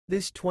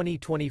This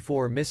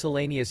 2024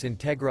 Miscellaneous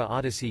Entegra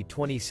Odyssey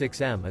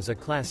 26M is a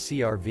Class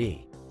C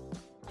RV.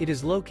 It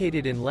is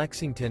located in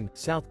Lexington,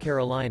 South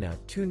Carolina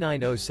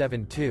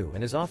 29072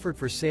 and is offered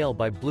for sale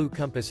by Blue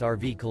Compass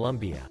RV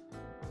Columbia.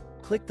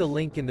 Click the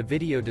link in the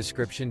video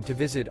description to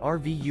visit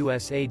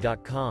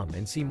RVUSA.com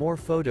and see more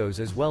photos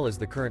as well as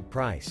the current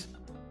price.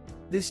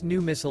 This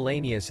new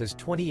Miscellaneous is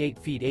 28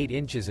 feet 8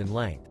 inches in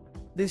length.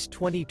 This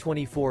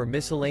 2024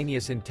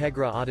 Miscellaneous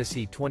Entegra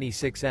Odyssey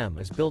 26M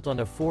is built on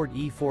a Ford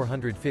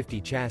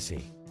E450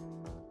 chassis.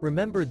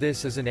 Remember,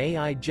 this is an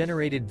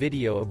AI-generated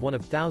video of one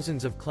of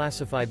thousands of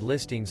classified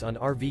listings on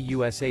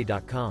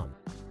RVUSA.com.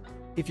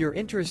 If you're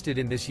interested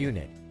in this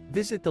unit,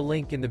 visit the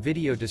link in the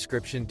video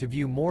description to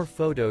view more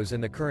photos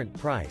and the current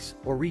price,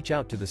 or reach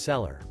out to the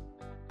seller.